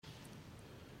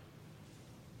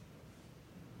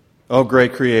O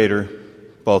great Creator,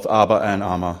 both Abba and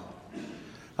Amma,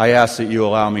 I ask that you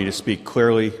allow me to speak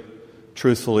clearly,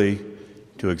 truthfully,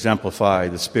 to exemplify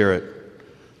the Spirit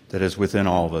that is within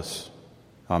all of us.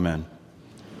 Amen.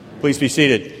 Please be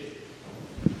seated.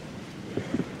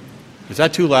 Is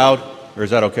that too loud, or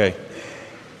is that okay?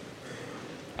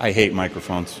 I hate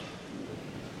microphones.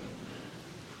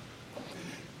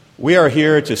 We are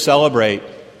here to celebrate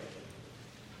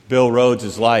Bill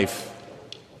Rhodes' life.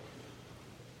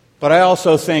 But I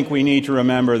also think we need to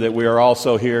remember that we are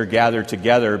also here gathered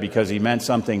together because he meant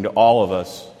something to all of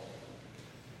us.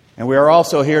 And we are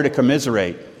also here to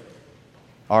commiserate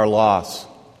our loss.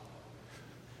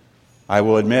 I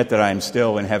will admit that I am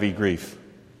still in heavy grief.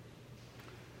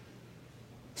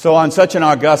 So on such an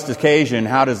august occasion,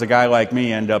 how does a guy like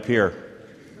me end up here?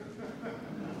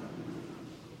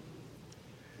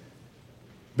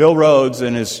 Bill Rhodes,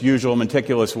 in his usual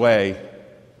meticulous way,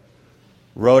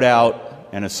 wrote out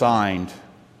and assigned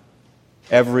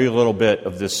every little bit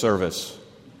of this service.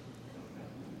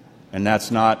 And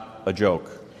that's not a joke.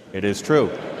 It is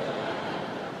true.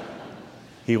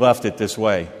 He left it this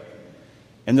way.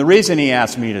 And the reason he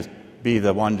asked me to be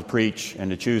the one to preach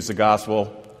and to choose the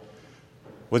gospel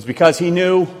was because he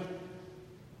knew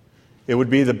it would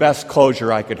be the best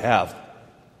closure I could have.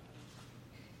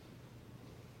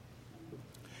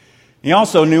 He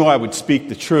also knew I would speak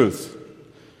the truth.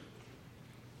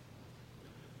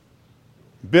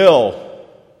 Bill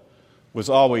was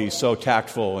always so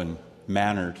tactful and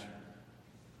mannered.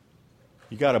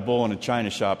 You got a bull in a china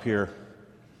shop here.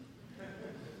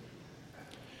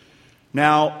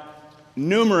 Now,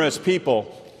 numerous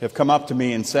people have come up to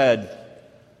me and said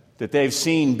that they've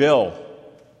seen Bill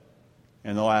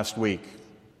in the last week.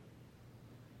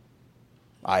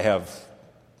 I have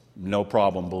no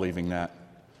problem believing that.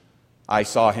 I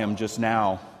saw him just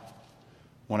now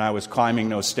when I was climbing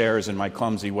those stairs in my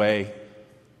clumsy way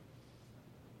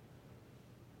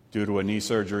due to a knee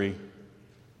surgery.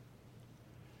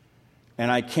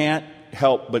 And I can't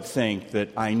help but think that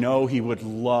I know he would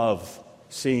love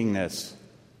seeing this.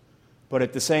 But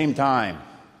at the same time,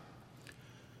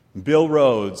 Bill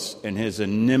Rhodes, in his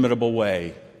inimitable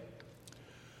way,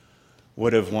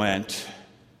 would have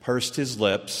pursed his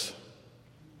lips,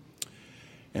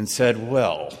 and said,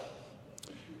 "Well,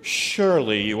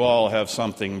 surely you all have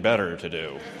something better to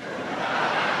do."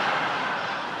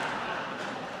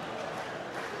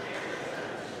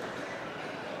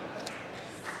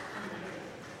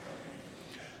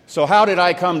 So how did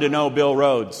I come to know Bill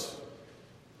Rhodes?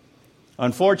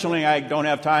 Unfortunately, I don't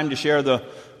have time to share the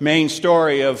main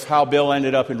story of how Bill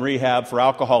ended up in rehab for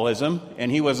alcoholism,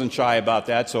 and he wasn't shy about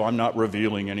that, so I'm not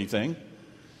revealing anything.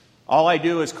 All I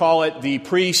do is call it the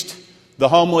priest, the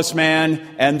homeless man,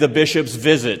 and the bishop's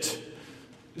visit.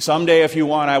 Someday, if you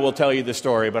want, I will tell you the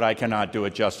story, but I cannot do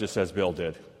it justice as Bill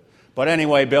did. But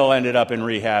anyway, Bill ended up in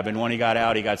rehab, and when he got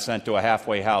out, he got sent to a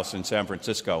halfway house in San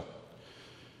Francisco.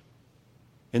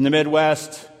 In the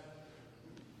Midwest,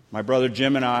 my brother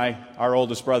Jim and I, our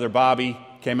oldest brother Bobby,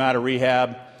 came out of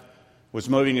rehab, was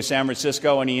moving to San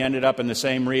Francisco, and he ended up in the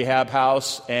same rehab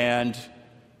house, and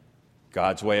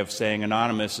God's way of saying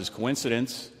anonymous is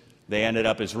coincidence. They ended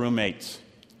up as roommates.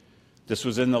 This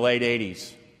was in the late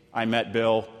 80s. I met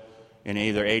Bill in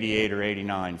either 88 or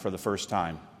 89 for the first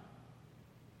time.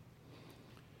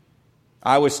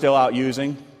 I was still out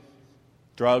using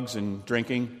drugs and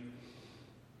drinking.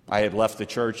 I had left the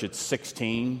church at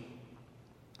 16.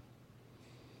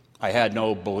 I had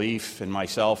no belief in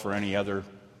myself or any other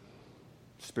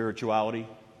spirituality.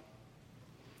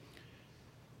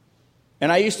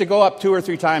 And I used to go up 2 or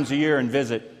 3 times a year and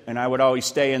visit, and I would always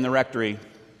stay in the rectory.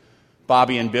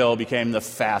 Bobby and Bill became the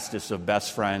fastest of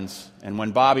best friends. And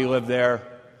when Bobby lived there,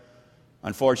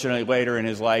 unfortunately later in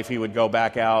his life, he would go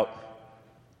back out,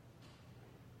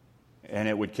 and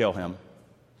it would kill him.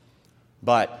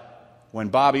 But when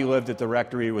Bobby lived at the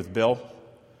rectory with Bill,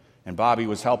 and Bobby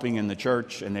was helping in the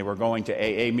church, and they were going to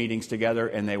AA meetings together,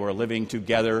 and they were living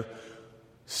together,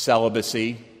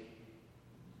 celibacy,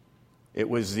 it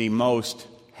was the most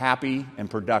happy and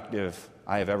productive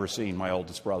I have ever seen my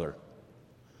oldest brother.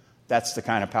 That's the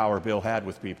kind of power Bill had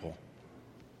with people.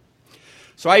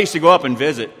 So I used to go up and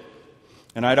visit,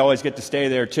 and I'd always get to stay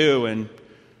there too, and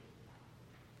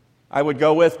I would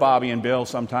go with Bobby and Bill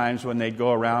sometimes when they'd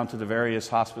go around to the various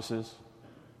hospices.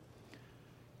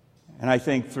 And I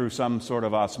think through some sort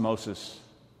of osmosis,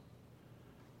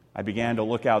 I began to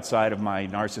look outside of my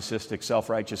narcissistic,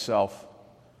 self-righteous self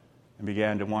and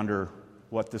began to wonder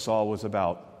what this all was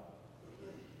about.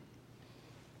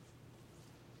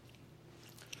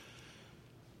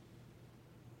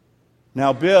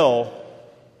 Now, Bill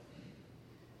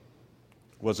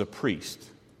was a priest.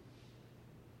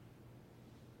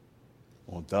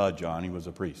 Well, duh, John, he was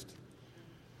a priest.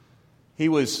 He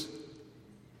was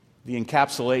the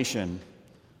encapsulation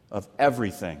of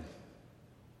everything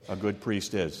a good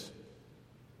priest is.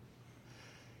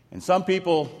 And some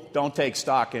people don't take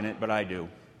stock in it, but I do.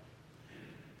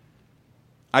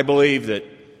 I believe that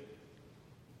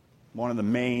one of the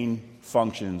main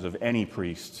functions of any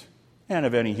priest, and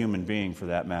of any human being for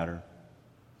that matter,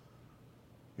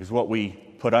 is what we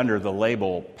put under the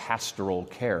label pastoral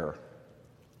care.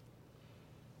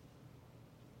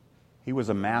 He was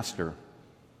a master.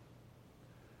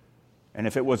 And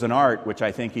if it was an art, which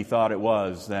I think he thought it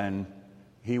was, then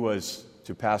he was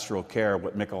to pastoral care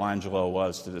what Michelangelo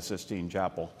was to the Sistine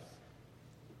Chapel.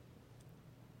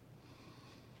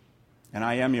 And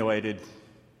I emulated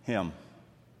him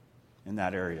in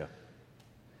that area.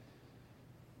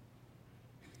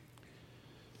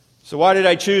 So why did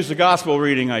I choose the gospel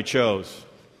reading I chose?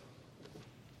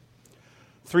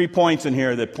 3 points in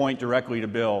here that point directly to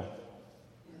Bill.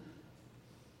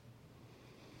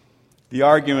 The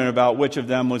argument about which of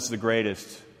them was the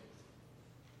greatest.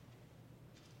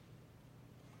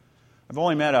 I've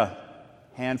only met a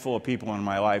handful of people in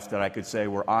my life that I could say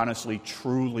were honestly,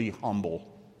 truly humble.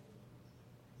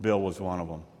 Bill was one of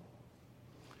them.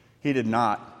 He did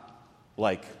not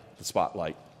like the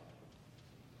spotlight.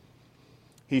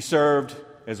 He served,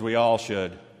 as we all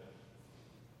should,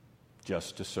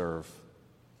 just to serve.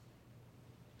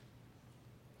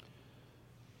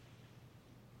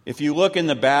 If you look in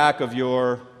the back of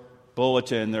your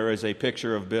bulletin, there is a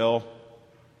picture of Bill.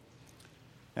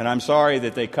 And I'm sorry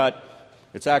that they cut,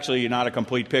 it's actually not a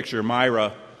complete picture.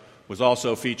 Myra was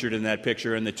also featured in that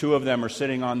picture, and the two of them are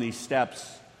sitting on these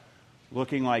steps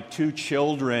looking like two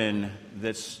children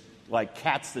that's like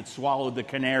cats that swallowed the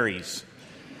canaries.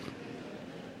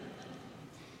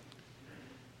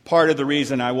 Part of the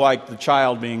reason I liked the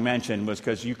child being mentioned was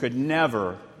because you could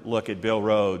never look at Bill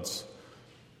Rhodes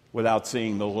without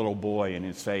seeing the little boy in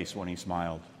his face when he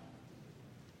smiled.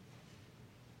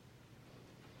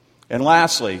 And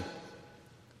lastly,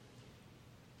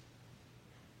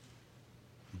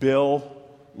 Bill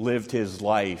lived his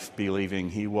life believing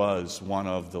he was one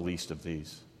of the least of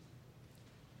these.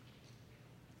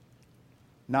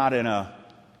 Not in a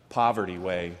poverty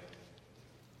way,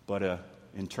 but an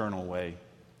internal way.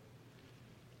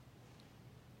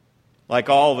 Like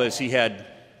all of us, he had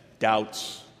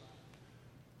doubts.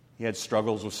 He had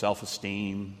struggles with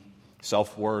self-esteem,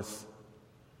 self-worth.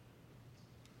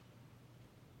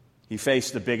 He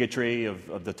faced the bigotry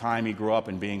of the time he grew up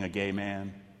in being a gay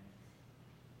man.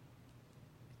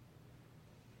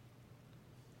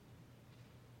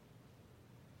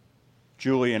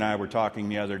 Julie and I were talking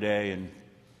the other day and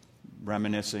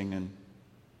reminiscing, and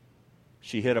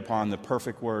she hit upon the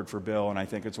perfect word for Bill, and I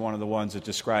think it's one of the ones that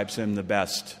describes him the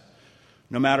best.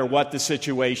 No matter what the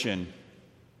situation,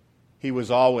 he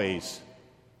was always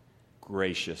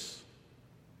gracious.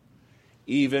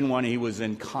 Even when he was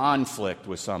in conflict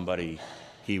with somebody,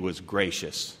 he was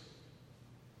gracious.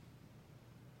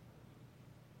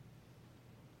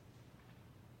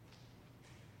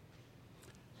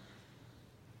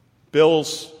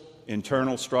 Bill's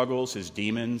internal struggles, his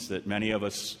demons that many of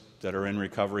us that are in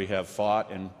recovery have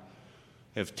fought and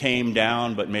have tamed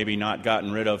down but maybe not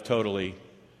gotten rid of totally.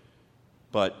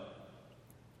 But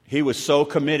he was so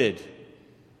committed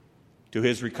to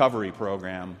his recovery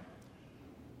program,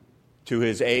 to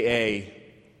his AA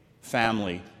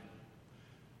family,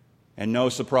 and no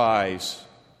surprise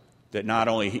that not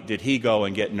only did he go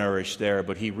and get nourished there,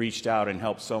 but he reached out and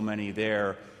helped so many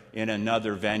there in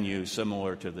another venue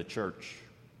similar to the church.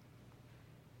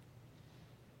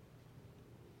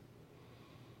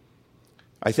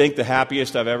 I think the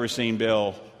happiest I've ever seen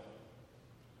Bill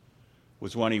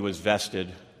was when he was vested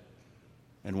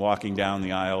and walking down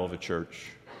the aisle of a church.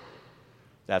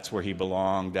 That's where he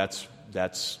belonged.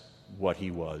 That's what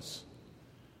he was.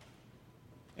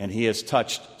 And he has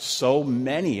touched so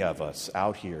many of us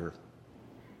out here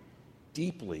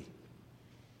deeply.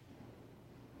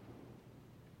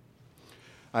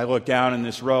 I look down in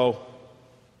this row,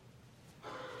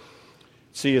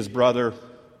 see his brother,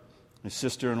 his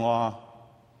sister-in-law,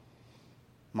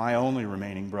 my only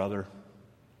remaining brother,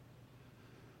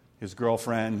 his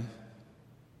girlfriend,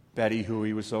 Betty, who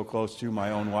he was so close to,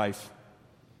 my own wife.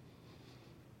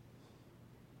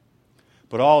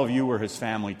 But all of you were his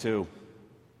family too.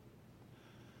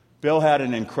 Bill had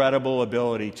an incredible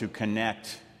ability to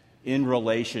connect in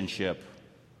relationship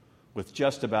with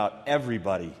just about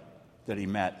everybody that he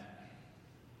met.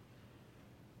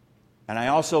 And I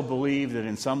also believe that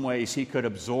in some ways he could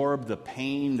absorb the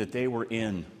pain that they were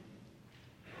in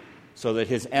so that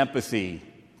his empathy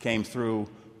came through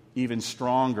even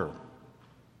stronger.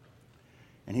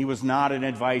 And he was not an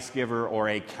advice giver or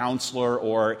a counselor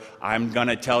or I'm going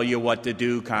to tell you what to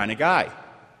do kind of guy.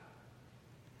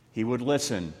 He would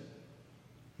listen.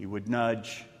 He would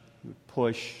nudge. He would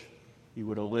push. He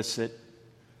would elicit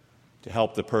to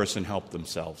help the person help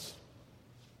themselves.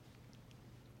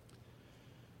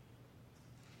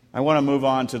 I want to move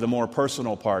on to the more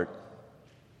personal part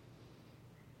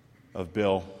of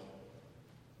Bill.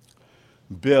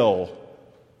 Bill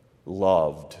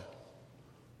loved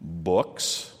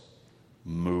books,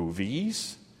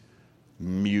 movies,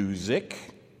 music,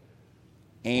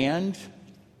 and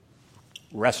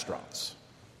restaurants.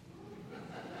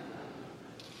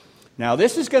 Now,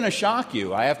 this is going to shock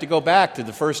you. I have to go back to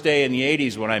the first day in the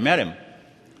 80s when I met him.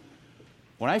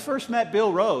 When I first met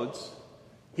Bill Rhodes,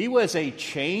 he was a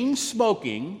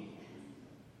chain-smoking,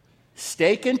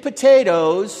 steak and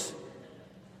potatoes,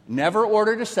 never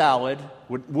ordered a salad,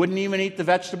 wouldn't even eat the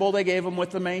vegetable they gave him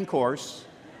with the main course,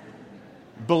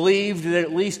 believed that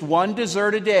at least one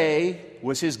dessert a day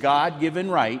was his God-given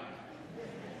right,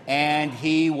 and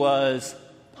he was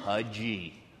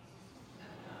pudgy.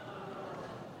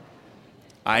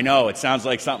 I know, it sounds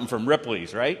like something from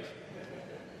Ripley's, right?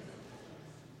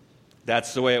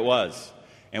 That's the way it was.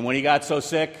 And when he got so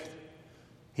sick,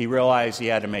 he realized he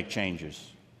had to make changes.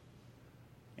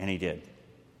 And he did.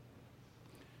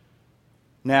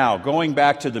 Now, going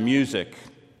back to the music,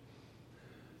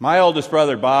 my oldest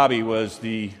brother, Bobby, was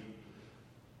the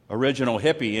original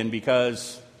hippie, and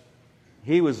because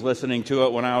he was listening to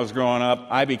it when I was growing up,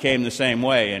 I became the same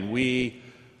way, and we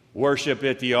worship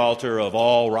at the altar of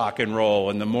all rock and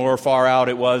roll, and the more far out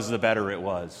it was, the better it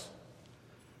was.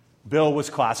 Bill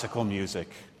was classical music.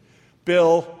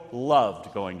 Bill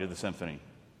loved going to the symphony,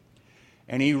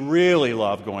 and he really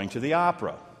loved going to the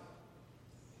opera.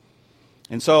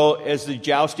 And so, as the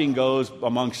jousting goes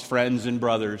amongst friends and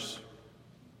brothers,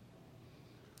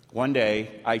 one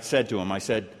day I said to him, I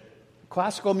said,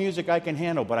 classical music I can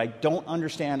handle, but I don't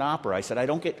understand opera. I said, I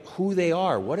don't get who they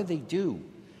are. What do they do?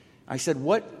 I said,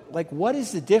 what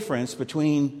is the difference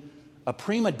between a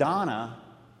prima donna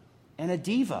and a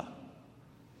diva?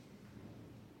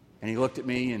 And he looked at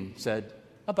me and said,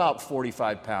 about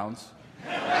 45 pounds.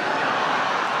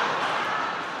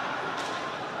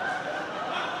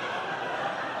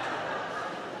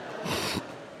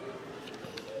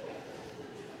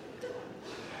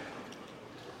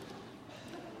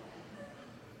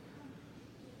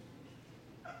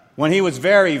 When he was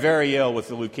very, very ill with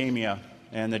the leukemia,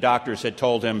 and the doctors had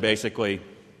told him basically,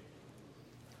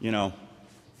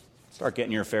 start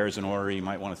getting your affairs in order. You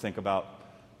might want to think about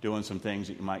doing some things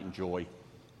that you might enjoy.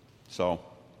 So,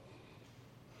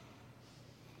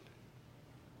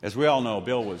 as we all know,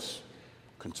 Bill was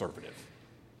conservative.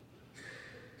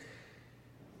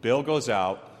 Bill goes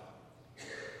out,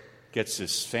 gets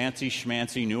this fancy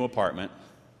schmancy new apartment,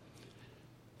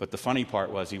 but the funny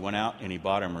part was he went out and he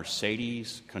bought a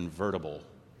Mercedes convertible.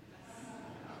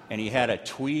 And he had a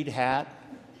tweed hat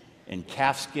and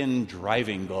calfskin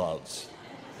driving gloves.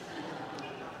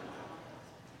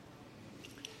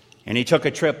 And he took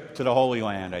a trip to the Holy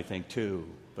Land, I think, too.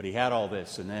 But he had all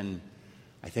this. And then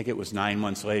I think it was 9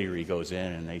 months later he goes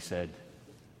in and they said,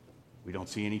 we don't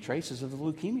see any traces of the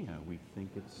leukemia. We think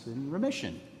it's in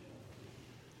remission.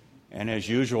 And as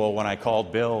usual, when I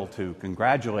called Bill to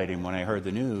congratulate him when I heard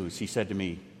the news, he said to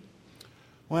me,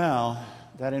 well,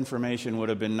 that information would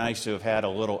have been nice to have had a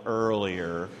little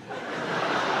earlier.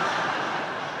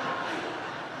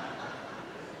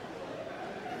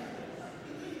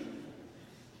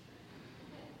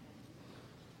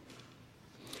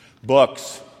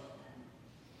 Books.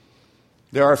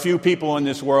 There are a few people in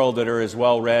this world that are as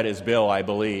well read as Bill, I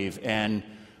believe, and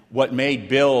what made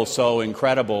Bill so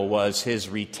incredible was his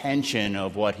retention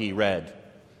of what he read.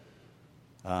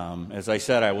 As I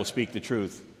said, I will speak the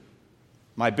truth.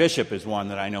 My bishop is one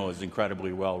that I know is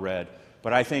incredibly well read,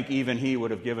 but I think even he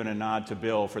would have given a nod to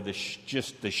Bill for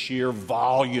just the sheer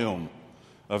volume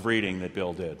of reading that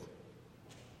Bill did.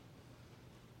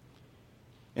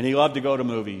 And he loved to go to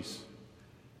movies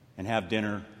and have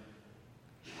dinner.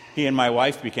 He and my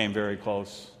wife became very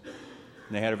close,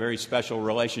 and they had a very special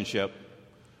relationship.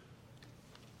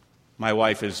 My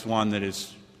wife is one that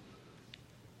is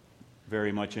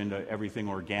very much into everything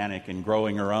organic and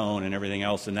growing her own and everything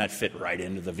else, and that fit right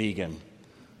into the vegan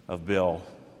of Bill.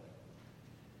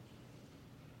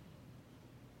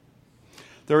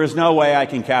 There is no way I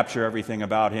can capture everything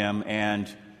about him,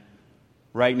 and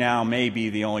right now may be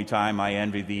the only time I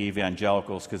envy the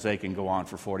evangelicals because they can go on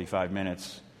for 45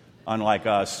 minutes. Unlike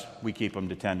us, we keep them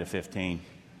to 10 to 15.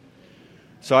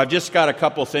 So I've just got a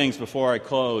couple things before I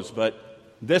close, but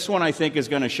this one I think is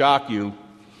going to shock you,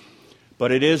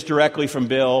 but it is directly from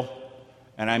Bill,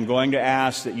 and I'm going to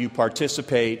ask that you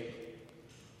participate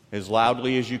as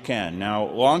loudly as you can. Now,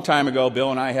 a long time ago,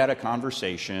 Bill and I had a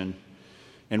conversation,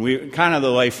 and we kind of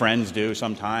the way friends do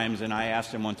sometimes, and I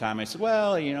asked him one time, I said,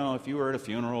 well, if you were at a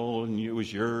funeral and it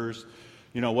was yours,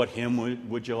 what hymn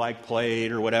would you like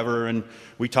played or whatever, and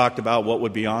we talked about what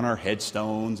would be on our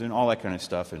headstones and all that kind of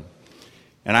stuff, and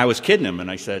I was kidding him, and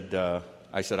I said,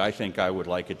 I think I would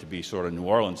like it to be sort of New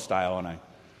Orleans style, and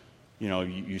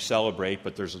you celebrate,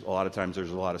 but there's a lot of times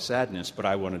there's a lot of sadness, but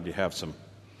I wanted to have some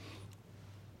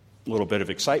little bit of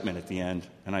excitement at the end,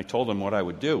 and I told him what I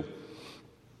would do.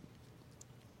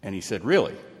 And he said,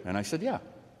 really? And I said, yeah.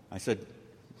 I said,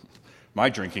 my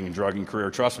drinking and drugging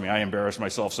career, trust me, I embarrass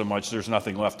myself so much there's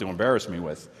nothing left to embarrass me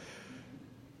with.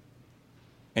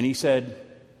 And he said,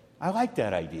 I like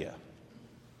that idea.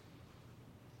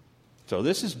 So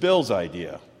this is Bill's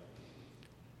idea.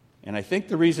 And I think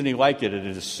the reason he liked it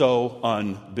is so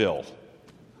un-Bill.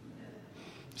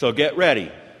 So get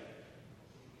ready.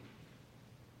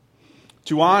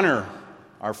 To honor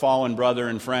our fallen brother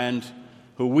and friend,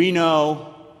 who we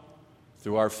know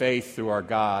through our faith, through our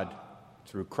God,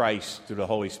 through Christ, through the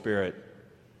Holy Spirit,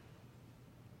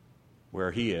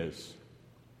 where he is.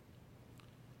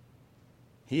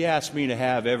 He asked me to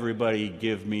have everybody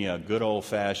give me a good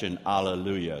old-fashioned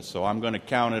hallelujah. So I'm going to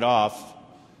count it off,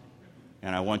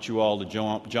 and I want you all to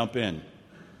jump in.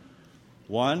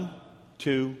 1,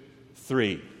 2,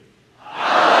 3.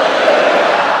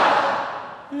 Hallelujah!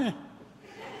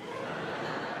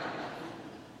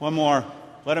 One more.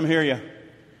 Let them hear you.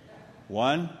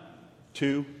 1,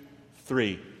 2,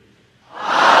 3.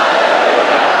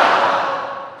 Hallelujah!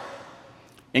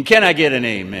 And can I get an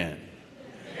amen?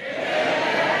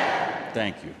 Amen.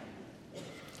 Thank you.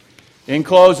 In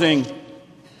closing,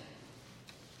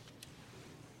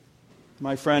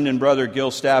 my friend and brother Gil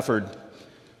Stafford,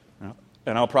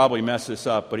 and I'll probably mess this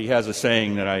up, but he has a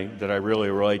saying that I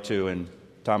really relate to, and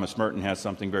Thomas Merton has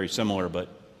something very similar, but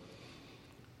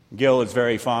Gil is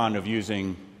very fond of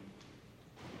using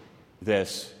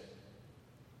this.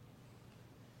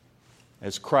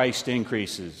 As Christ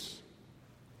increases,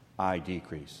 I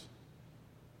decrease.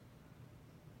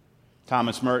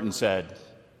 Thomas Merton said,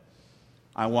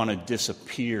 I want to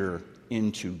disappear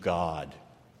into God.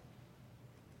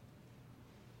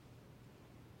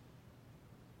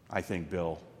 I think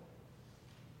Bill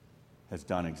has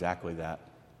done exactly that.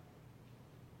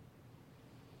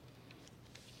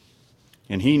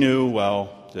 And he knew,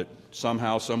 well, that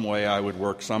somehow, some way I would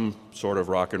work some sort of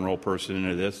rock and roll person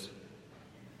into this.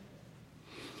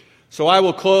 So I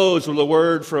will close with a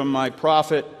word from my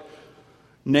prophet,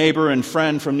 neighbor, and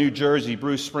friend from New Jersey,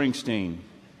 Bruce Springsteen,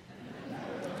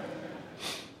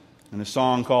 and a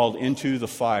song called Into the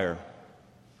Fire.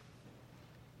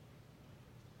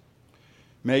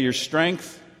 May your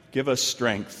strength give us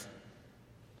strength.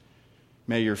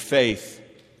 May your faith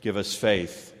give us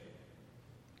faith.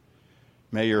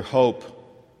 May your hope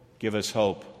give us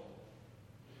hope.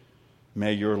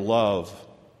 May your love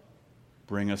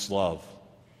bring us love.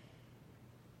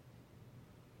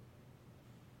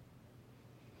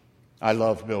 I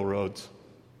love Bill Rhodes.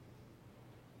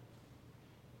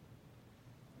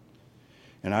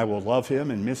 And I will love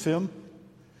him and miss him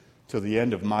till the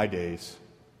end of my days.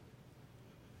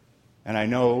 And I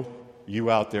know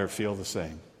you out there feel the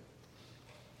same.